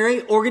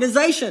missionary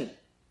organization.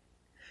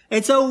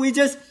 And so we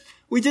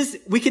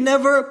can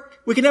never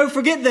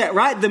forget that,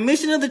 right? The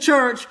mission of the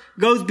church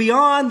goes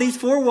beyond these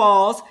four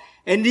walls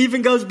and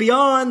even goes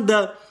beyond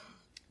the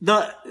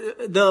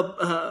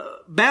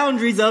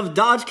boundaries of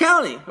Dodge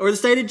County or the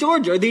state of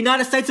Georgia or the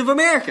United States of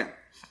America.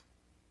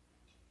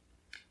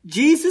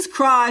 Jesus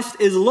Christ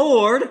is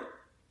Lord,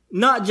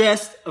 not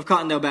just of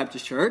Cottondale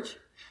Baptist Church,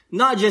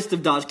 not just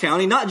of Dodge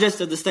County, not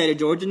just of the state of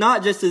Georgia,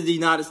 not just of the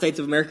United States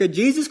of America.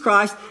 Jesus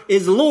Christ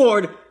is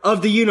Lord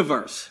of the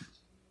universe.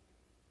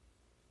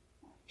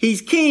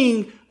 He's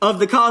King of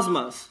the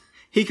cosmos.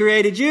 He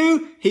created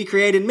you. He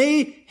created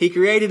me. He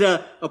created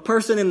a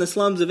person in the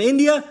slums of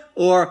India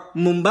or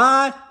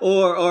Mumbai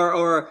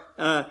or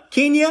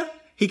Kenya.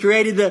 He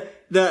created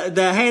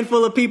the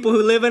handful of people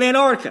who live in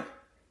Antarctica.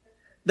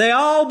 They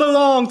all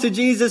belong to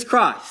Jesus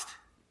Christ.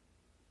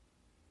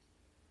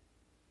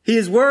 He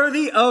is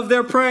worthy of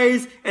their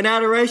praise and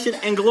adoration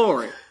and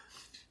glory.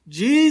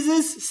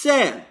 Jesus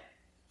said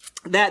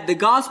that the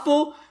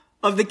gospel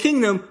of the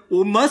kingdom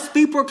must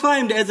be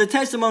proclaimed as a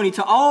testimony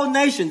to all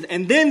nations,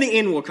 and then the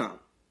end will come.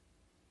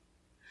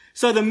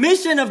 So the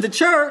mission of the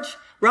church,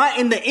 right,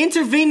 in the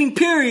intervening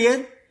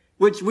period,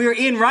 which we're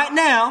in right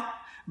now,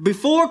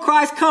 before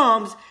Christ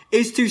comes,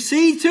 is to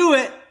see to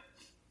it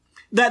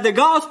that the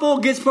gospel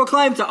gets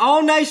proclaimed to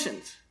all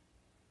nations.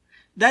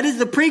 That is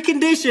the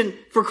precondition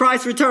for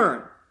Christ's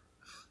return.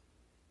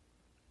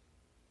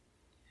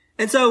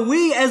 And so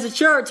we as a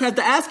church have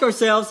to ask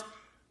ourselves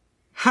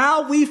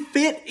how we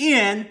fit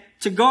in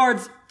to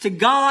God's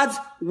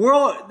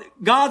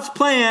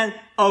plan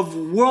of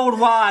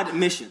worldwide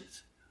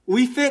missions.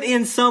 We fit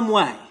in some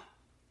way.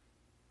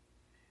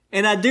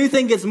 And I do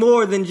think it's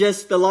more than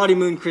just the Lottie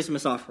Moon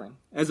Christmas offering,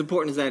 as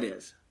important as that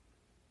is.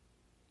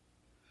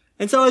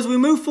 And so as we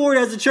move forward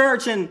as a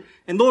church and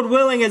Lord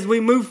willing, as we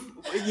move,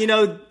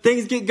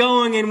 things get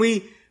going and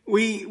we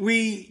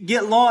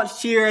get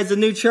launched here as a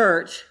new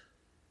church,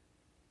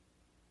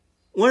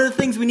 one of the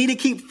things we need to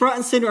keep front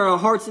and center in our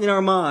hearts and in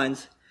our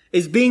minds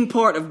is being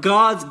part of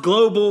God's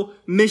global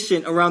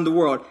mission around the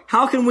world.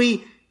 How can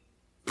we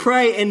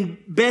pray and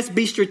best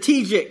be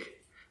strategic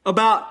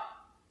about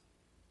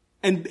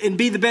and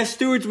be the best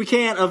stewards we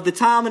can of the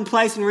time and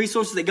place and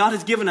resources that God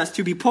has given us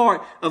to be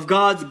part of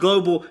God's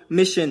global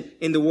mission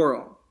in the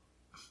world?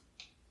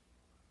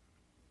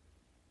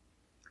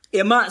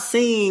 It might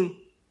seem,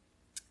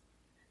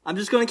 I'm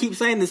just going to keep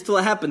saying this till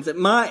it happens. It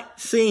might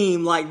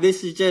seem like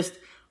this is just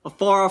a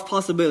far off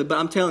possibility, but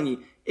I'm telling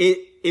you,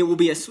 it would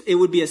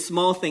be a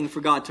small thing for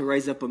God to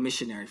raise up a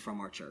missionary from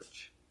our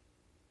church.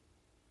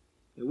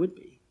 It would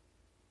be.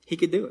 He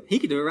could do it. He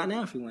could do it right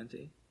now if he wanted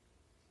to.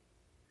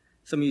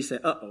 Some of you say,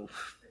 uh-oh.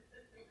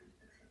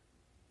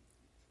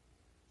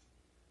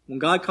 When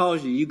God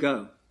calls you, you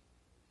go.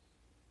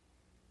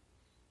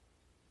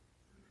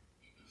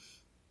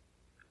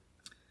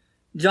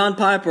 John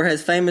Piper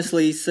has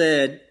famously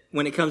said,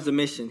 when it comes to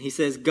mission, he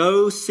says,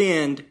 go,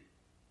 send,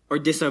 or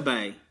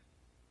disobey.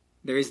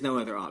 There is no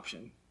other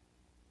option.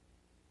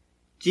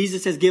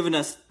 Jesus has given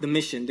us the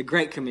mission, the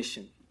Great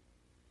Commission.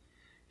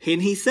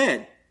 And he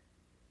said,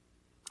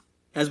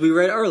 as we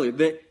read earlier,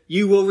 that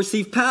you will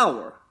receive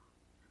power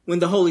when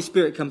the Holy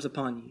Spirit comes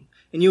upon you.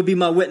 And you'll be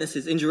my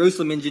witnesses in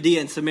Jerusalem, in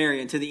Judea, and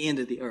Samaria, and to the end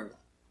of the earth.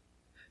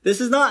 This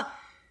is not,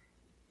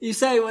 you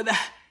say, well,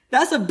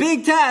 that's a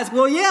big task.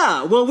 Well,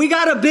 yeah. Well, we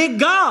got a big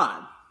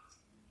God.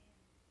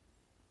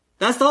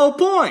 That's the whole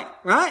point,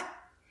 right?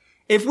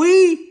 If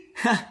we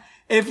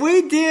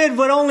did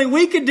what only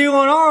we could do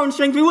on our own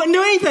strength, we wouldn't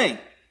do anything.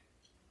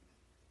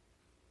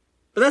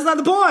 But that's not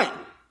the point.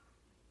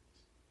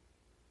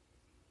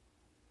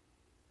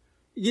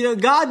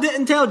 God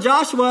didn't tell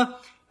Joshua,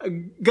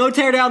 go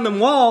tear down them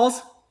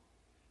walls.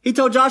 He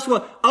told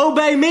Joshua,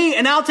 obey me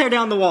and I'll tear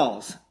down the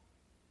walls.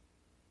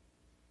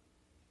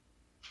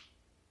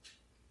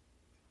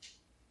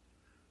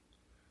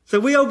 So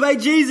we obey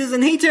Jesus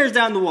and he tears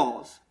down the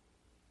walls.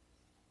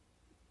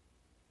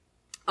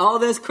 All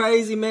this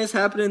crazy mess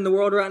happening in the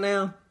world right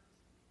now.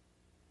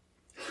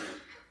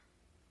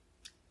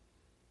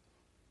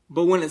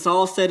 But when it's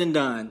all said and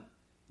done,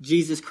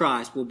 Jesus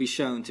Christ will be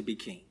shown to be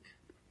King.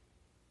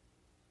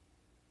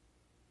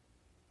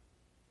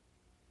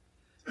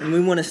 And we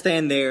want to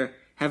stand there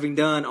having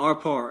done our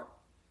part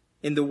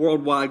in the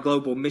worldwide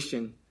global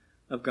mission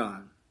of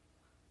God.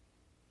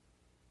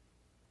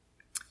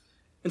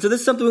 And so this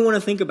is something we want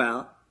to think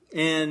about.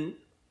 And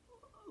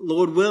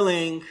Lord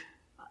willing,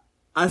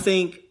 I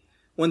think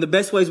one of the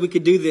best ways we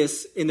could do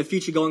this in the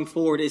future going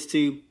forward is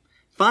to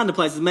find a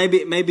place.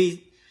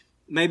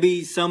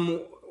 Maybe somewhere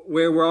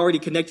we're already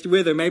connected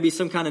with, or maybe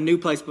some kind of new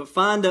place, but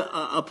find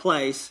a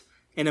place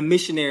and a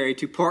missionary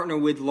to partner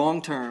with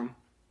long term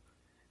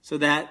so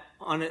that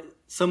on a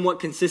somewhat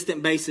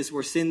consistent basis,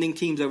 we're sending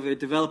teams over to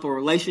develop a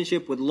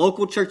relationship with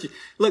local churches.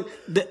 Look,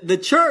 the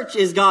church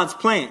is God's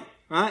plan,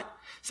 right?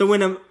 So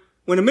when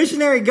a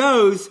missionary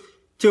goes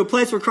to a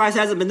place where Christ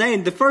hasn't been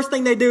named, the first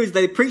thing they do is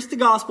they preach the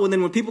gospel, and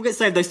then when people get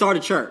saved, they start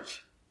a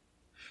church.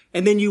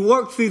 And then you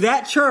work through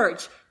that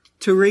church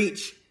to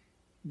reach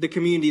the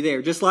community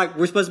there, just like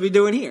we're supposed to be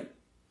doing here.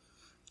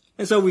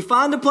 And so we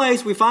find a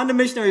place, we find a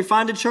missionary,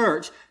 find a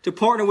church to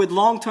partner with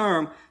long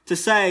term to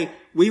say,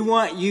 we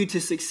want you to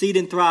succeed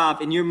and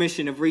thrive in your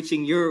mission of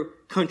reaching your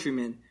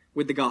countrymen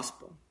with the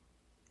gospel.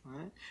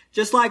 Right?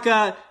 Just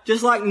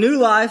like New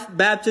Life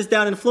Baptist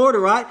down in Florida,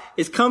 right,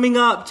 is coming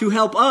up to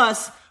help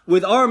us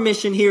with our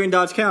mission here in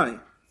Dodge County.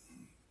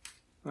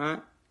 Right?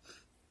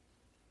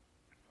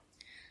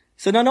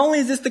 So not only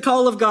is this the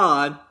call of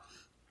God,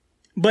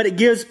 but it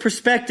gives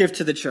perspective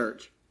to the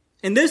church.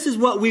 And this is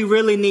what we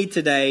really need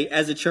today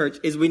as a church,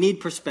 is we need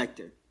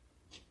perspective.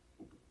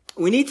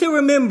 We need to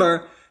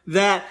remember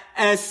that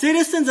as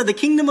citizens of the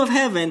kingdom of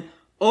heaven,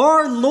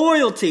 our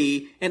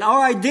loyalty and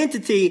our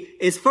identity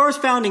is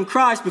first found in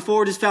Christ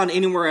before it is found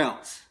anywhere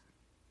else.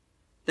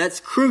 That's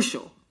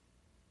crucial.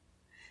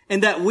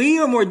 And that we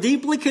are more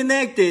deeply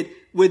connected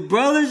with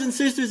brothers and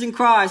sisters in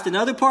Christ in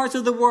other parts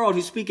of the world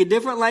who speak a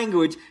different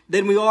language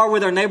than we are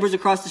with our neighbors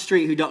across the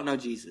street who don't know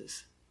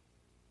Jesus.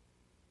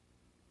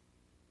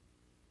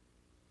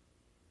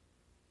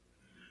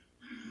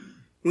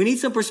 We need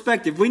some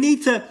perspective. We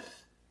need to,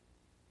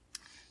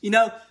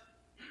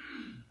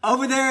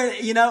 over there,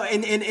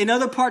 in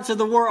other parts of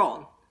the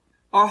world,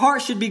 our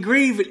hearts should be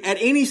grieved at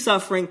any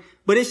suffering,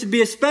 but it should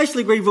be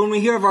especially grieved when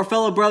we hear of our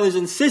fellow brothers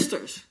and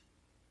sisters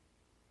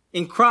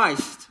in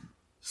Christ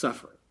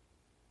suffering.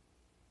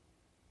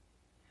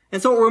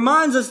 And so it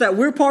reminds us that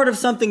we're part of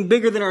something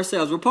bigger than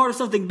ourselves. We're part of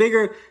something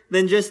bigger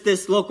than just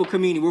this local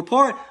community. We're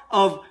part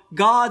of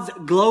God's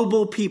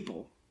global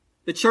people,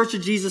 the Church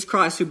of Jesus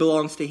Christ who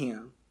belongs to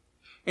Him.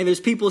 And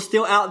there's people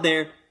still out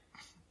there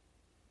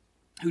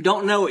who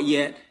don't know it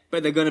yet,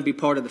 but they're going to be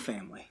part of the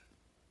family.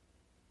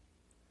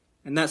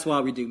 And that's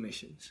why we do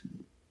missions.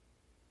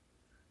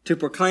 To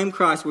proclaim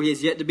Christ where He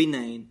is yet to be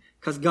named,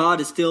 because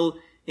God is still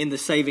in the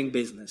saving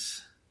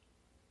business.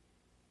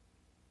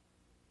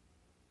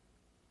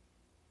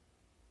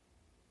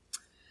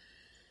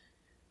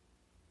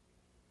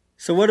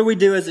 So what do we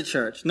do as a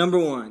church? Number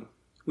one,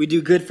 we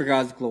do good for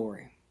God's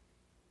glory.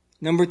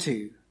 Number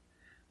two,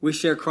 we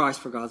share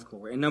Christ for God's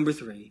glory. And number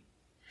three,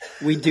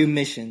 we do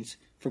missions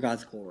for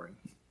God's glory.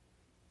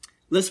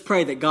 Let's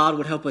pray that God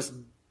would help us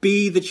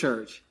be the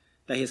church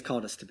that He has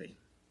called us to be.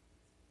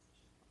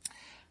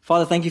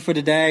 Father, thank You for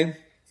today.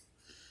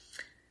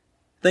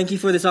 Thank You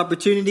for this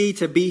opportunity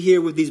to be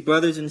here with these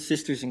brothers and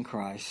sisters in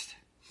Christ.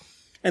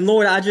 And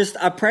Lord,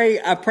 I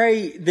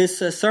pray this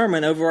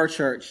sermon over our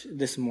church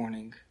this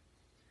morning.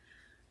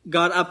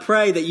 God, I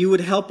pray that You would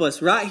help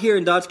us right here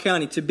in Dodge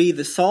County to be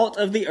the salt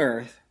of the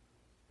earth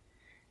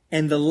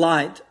and the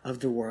light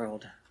of the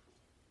world.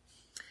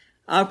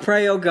 I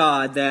pray, oh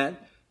God,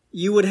 that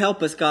You would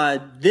help us,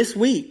 God, this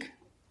week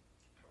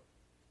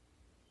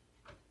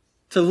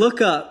to look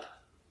up,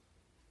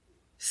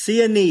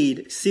 see a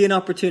need, see an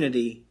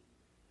opportunity,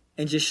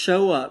 and just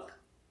show up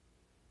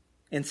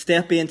and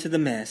step into the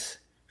mess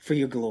for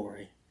Your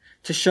glory,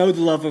 to show the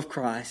love of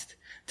Christ,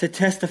 to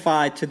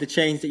testify to the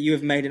change that You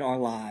have made in our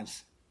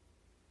lives,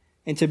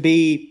 and to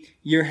be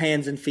Your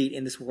hands and feet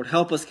in this world.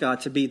 Help us, God,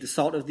 to be the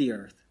salt of the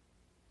earth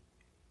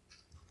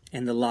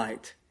and the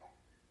light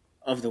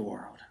of the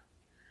world.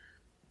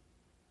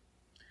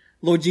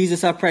 Lord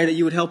Jesus, I pray that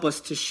You would help us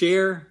to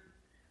share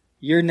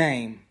Your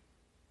name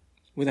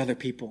with other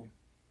people.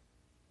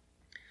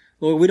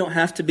 Lord, we don't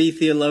have to be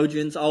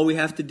theologians. All we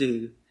have to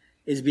do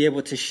is be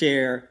able to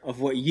share of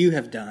what You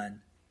have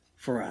done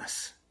for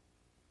us.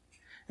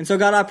 And so,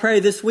 God, I pray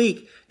this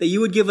week that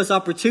You would give us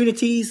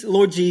opportunities,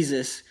 Lord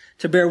Jesus,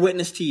 to bear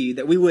witness to You,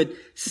 that we would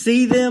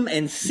see them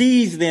and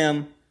seize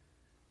them,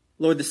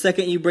 Lord, the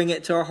second You bring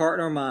it to our heart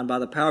and our mind by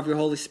the power of Your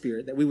Holy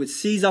Spirit, that we would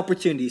seize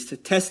opportunities to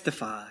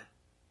testify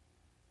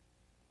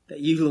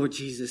that You, Lord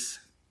Jesus,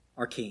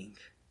 are King,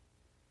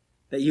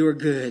 that You are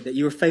good, that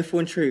You are faithful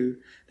and true,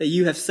 that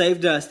You have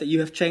saved us, that You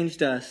have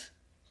changed us,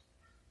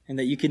 and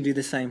that You can do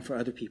the same for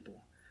other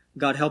people.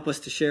 God, help us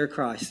to share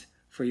Christ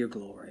for Your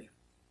glory.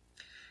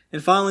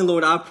 And finally,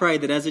 Lord, I pray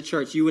that as a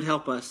church, You would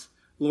help us,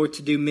 Lord,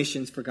 to do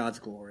missions for God's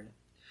glory.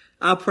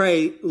 I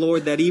pray,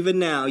 Lord, that even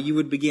now You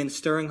would begin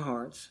stirring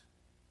hearts,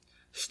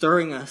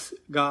 stirring us,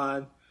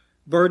 God,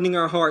 burdening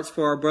our hearts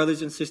for our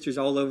brothers and sisters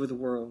all over the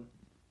world.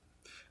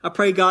 I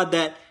pray, God,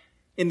 that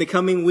in the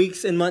coming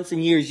weeks and months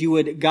and years, You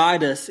would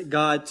guide us,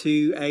 God,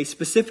 to a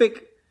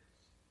specific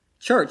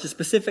church, a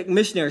specific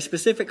missionary, a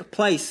specific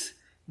place,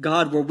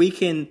 God, where we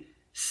can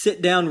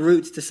sit down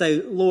roots to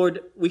say, Lord,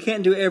 we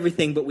can't do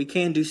everything, but we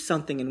can do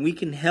something, and we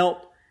can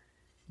help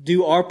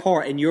do our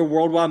part in Your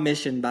worldwide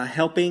mission by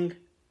helping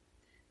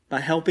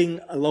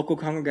a local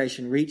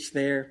congregation reach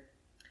their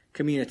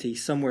community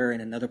somewhere in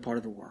another part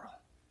of the world.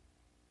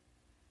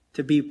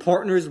 To be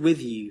partners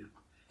with You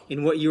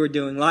in what You are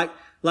doing. Like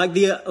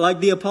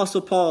the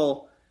Apostle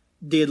Paul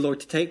did, Lord,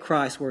 to take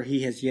Christ where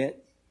he has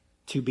yet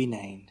to be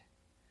named.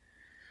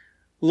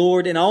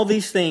 Lord, in all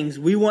these things,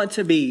 we want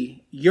to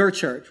be your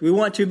church. We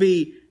want to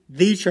be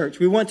the church.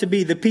 We want to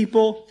be the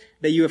people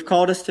that you have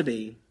called us to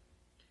be.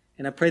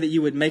 And I pray that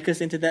you would make us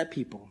into that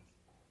people.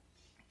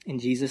 In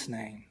Jesus'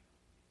 name,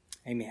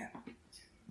 amen.